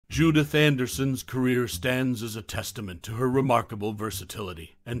Judith Anderson's career stands as a testament to her remarkable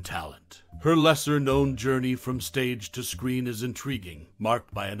versatility and talent. Her lesser-known journey from stage to screen is intriguing,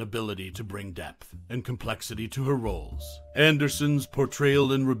 marked by an ability to bring depth and complexity to her roles. Anderson's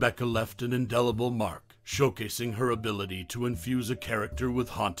portrayal in Rebecca left an indelible mark, showcasing her ability to infuse a character with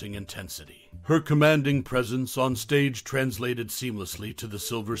haunting intensity. Her commanding presence on stage translated seamlessly to the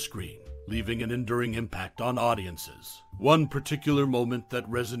silver screen, leaving an enduring impact on audiences. One particular moment that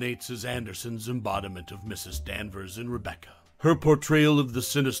resonates is Anderson's embodiment of Mrs. Danvers in Rebecca. Her portrayal of the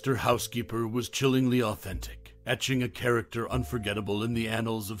sinister housekeeper was chillingly authentic, etching a character unforgettable in the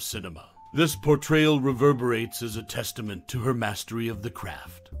annals of cinema. This portrayal reverberates as a testament to her mastery of the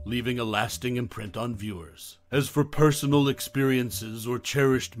craft, leaving a lasting imprint on viewers. As for personal experiences or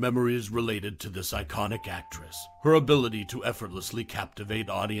cherished memories related to this iconic actress, her ability to effortlessly captivate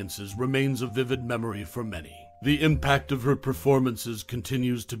audiences remains a vivid memory for many. The impact of her performances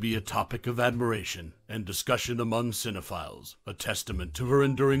continues to be a topic of admiration and discussion among cinephiles, a testament to her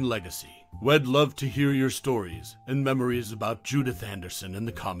enduring legacy. We'd love to hear your stories and memories about Judith Anderson in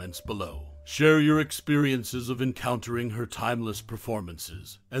the comments below. Share your experiences of encountering her timeless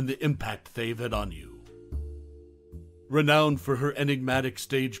performances and the impact they've had on you. Renowned for her enigmatic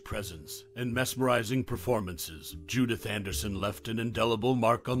stage presence and mesmerizing performances, Judith Anderson left an indelible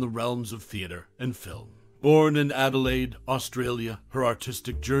mark on the realms of theater and film. Born in Adelaide, Australia, her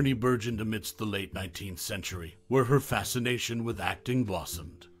artistic journey burgeoned amidst the late 19th century, where her fascination with acting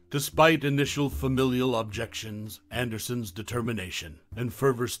blossomed. Despite initial familial objections, Anderson's determination and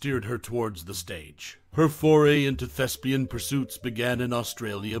fervor steered her towards the stage. Her foray into thespian pursuits began in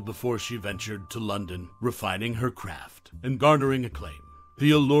Australia before she ventured to London, refining her craft and garnering acclaim.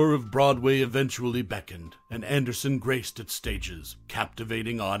 The allure of Broadway eventually beckoned, and Anderson graced its stages,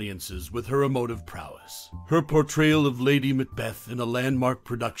 captivating audiences with her emotive prowess. Her portrayal of Lady Macbeth in a landmark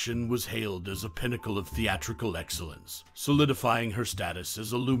production was hailed as a pinnacle of theatrical excellence, solidifying her status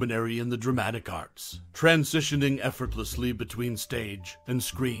as a luminary in the dramatic arts. Transitioning effortlessly between stage and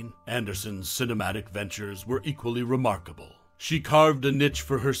screen, Anderson's cinematic ventures were equally remarkable. She carved a niche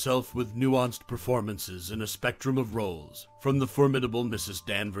for herself with nuanced performances in a spectrum of roles, from the formidable Mrs.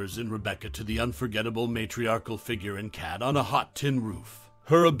 Danvers in Rebecca to the unforgettable matriarchal figure in Cat on a Hot Tin Roof.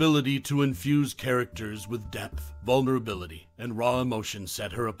 Her ability to infuse characters with depth, vulnerability, and raw emotion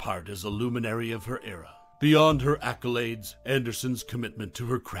set her apart as a luminary of her era. Beyond her accolades, Anderson's commitment to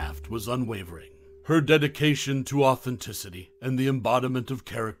her craft was unwavering. Her dedication to authenticity and the embodiment of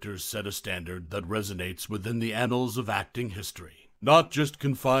characters set a standard that resonates within the annals of acting history. Not just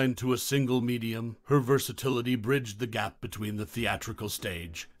confined to a single medium, her versatility bridged the gap between the theatrical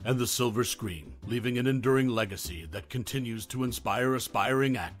stage and the silver screen, leaving an enduring legacy that continues to inspire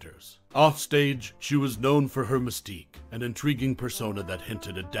aspiring actors. Offstage, she was known for her mystique, an intriguing persona that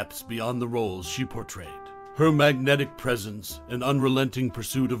hinted at depths beyond the roles she portrayed. Her magnetic presence and unrelenting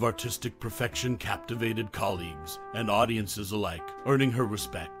pursuit of artistic perfection captivated colleagues and audiences alike, earning her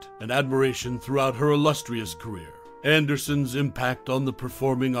respect and admiration throughout her illustrious career. Anderson's impact on the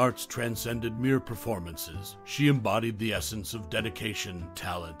performing arts transcended mere performances. She embodied the essence of dedication,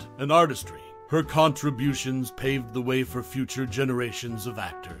 talent, and artistry. Her contributions paved the way for future generations of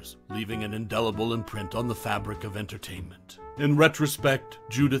actors, leaving an indelible imprint on the fabric of entertainment. In retrospect,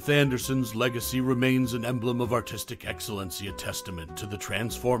 Judith Anderson's legacy remains an emblem of artistic excellency, a testament to the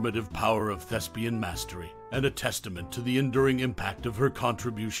transformative power of thespian mastery, and a testament to the enduring impact of her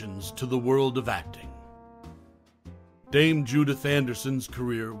contributions to the world of acting. Dame Judith Anderson's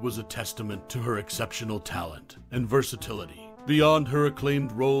career was a testament to her exceptional talent and versatility. Beyond her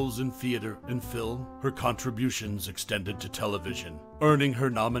acclaimed roles in theater and film, her contributions extended to television, earning her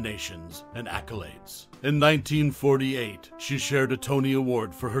nominations and accolades. In 1948, she shared a Tony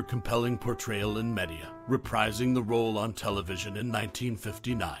Award for her compelling portrayal in Medea, reprising the role on television in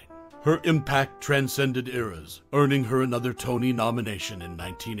 1959. Her impact transcended eras, earning her another Tony nomination in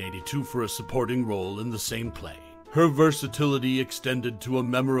 1982 for a supporting role in the same play. Her versatility extended to a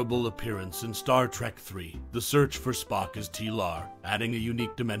memorable appearance in Star Trek III, The Search for Spock as T-Lar, adding a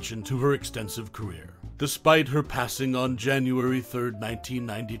unique dimension to her extensive career. Despite her passing on January 3,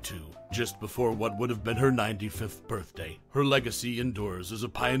 1992, just before what would have been her 95th birthday, her legacy endures as a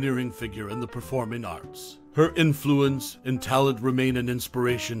pioneering figure in the performing arts. Her influence and talent remain an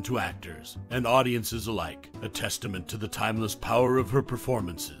inspiration to actors and audiences alike, a testament to the timeless power of her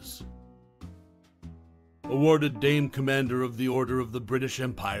performances. Awarded Dame Commander of the Order of the British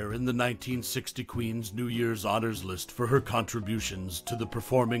Empire in the 1960 Queen's New Year's Honours List for her contributions to the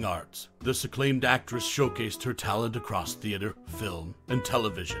performing arts, this acclaimed actress showcased her talent across theatre, film, and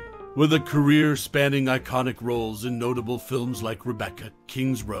television. With a career spanning iconic roles in notable films like Rebecca,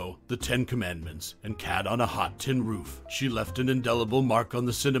 King's Row, The Ten Commandments, and Cat on a Hot Tin Roof, she left an indelible mark on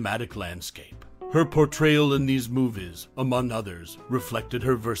the cinematic landscape. Her portrayal in these movies, among others, reflected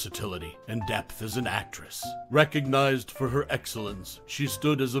her versatility and depth as an actress. Recognized for her excellence, she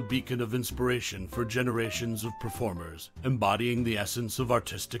stood as a beacon of inspiration for generations of performers, embodying the essence of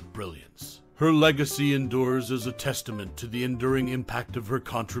artistic brilliance. Her legacy endures as a testament to the enduring impact of her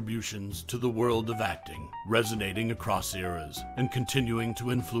contributions to the world of acting, resonating across eras and continuing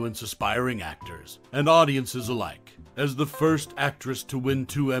to influence aspiring actors and audiences alike. As the first actress to win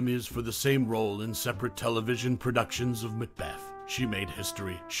 2 Emmys for the same role in separate television productions of Macbeth, she made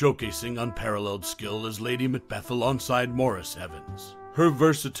history, showcasing unparalleled skill as Lady Macbeth alongside Maurice Evans. Her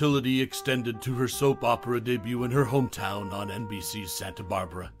versatility extended to her soap opera debut in her hometown on NBC's Santa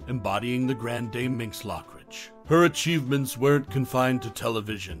Barbara, embodying the Grand Dame Minx Lockridge. Her achievements weren't confined to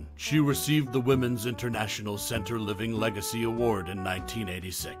television. She received the Women's International Center Living Legacy Award in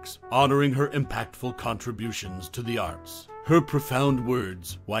 1986, honoring her impactful contributions to the arts. Her profound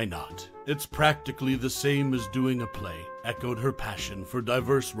words, "Why not? It's practically the same as doing a play," echoed her passion for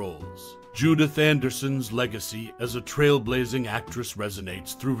diverse roles. Judith Anderson's legacy as a trailblazing actress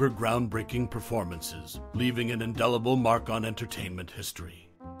resonates through her groundbreaking performances, leaving an indelible mark on entertainment history.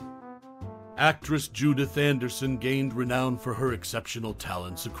 Actress Judith Anderson gained renown for her exceptional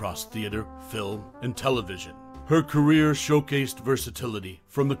talents across theater, film, and television. Her career showcased versatility,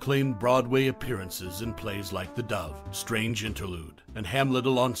 from acclaimed Broadway appearances in plays like The Dove, Strange Interlude, and Hamlet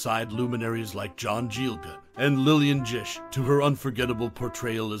alongside luminaries like John Gielgud and Lillian Gish, to her unforgettable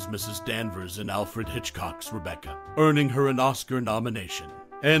portrayal as Mrs. Danvers in Alfred Hitchcock's Rebecca, earning her an Oscar nomination.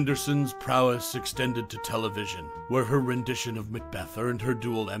 Anderson's prowess extended to television, where her rendition of Macbeth earned her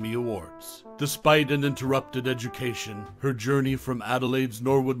dual Emmy Awards. Despite an interrupted education, her journey from Adelaide's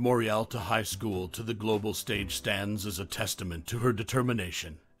Norwood Memorial to high school to the global stage stands as a testament to her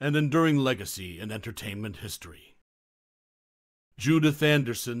determination and enduring legacy in entertainment history. Judith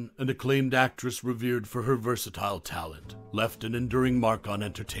Anderson, an acclaimed actress revered for her versatile talent, left an enduring mark on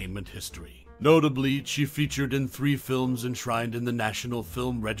entertainment history. Notably, she featured in 3 films enshrined in the National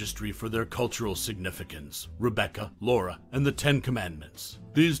Film Registry for their cultural significance: Rebecca, Laura, and The Ten Commandments.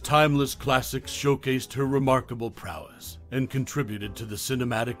 These timeless classics showcased her remarkable prowess and contributed to the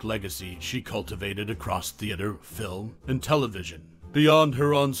cinematic legacy she cultivated across theater, film, and television. Beyond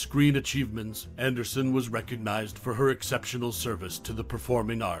her on-screen achievements, Anderson was recognized for her exceptional service to the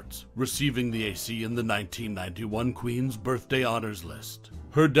performing arts, receiving the AC in the 1991 Queen's Birthday Honors List.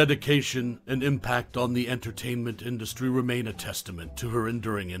 Her dedication and impact on the entertainment industry remain a testament to her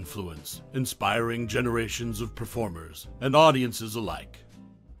enduring influence, inspiring generations of performers and audiences alike.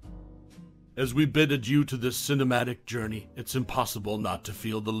 As we bid adieu to this cinematic journey, it's impossible not to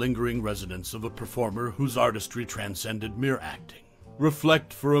feel the lingering resonance of a performer whose artistry transcended mere acting.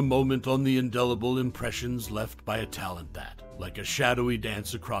 Reflect for a moment on the indelible impressions left by a talent that, like a shadowy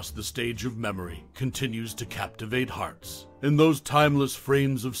dance across the stage of memory, continues to captivate hearts. In those timeless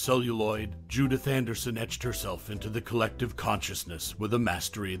frames of celluloid, Judith Anderson etched herself into the collective consciousness with a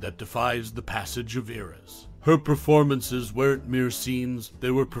mastery that defies the passage of eras. Her performances weren't mere scenes, they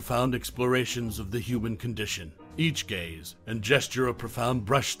were profound explorations of the human condition, each gaze and gesture a profound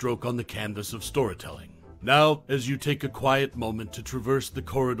brushstroke on the canvas of storytelling. Now, as you take a quiet moment to traverse the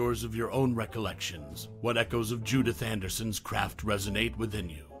corridors of your own recollections, what echoes of Judith Anderson's craft resonate within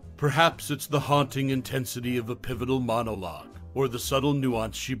you? Perhaps it's the haunting intensity of a pivotal monologue, or the subtle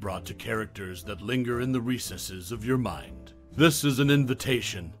nuance she brought to characters that linger in the recesses of your mind. This is an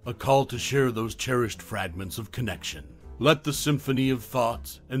invitation, a call to share those cherished fragments of connection. Let the symphony of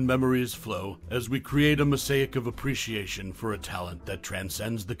thoughts and memories flow as we create a mosaic of appreciation for a talent that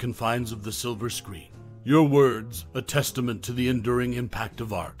transcends the confines of the silver screen. Your words, a testament to the enduring impact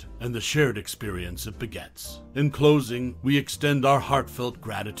of art and the shared experience it begets. In closing, we extend our heartfelt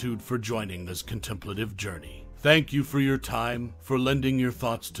gratitude for joining this contemplative journey. Thank you for your time, for lending your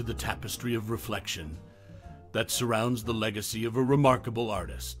thoughts to the tapestry of reflection that surrounds the legacy of a remarkable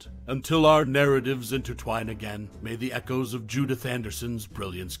artist. Until our narratives intertwine again, may the echoes of Judith Anderson's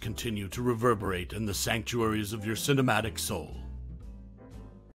brilliance continue to reverberate in the sanctuaries of your cinematic soul.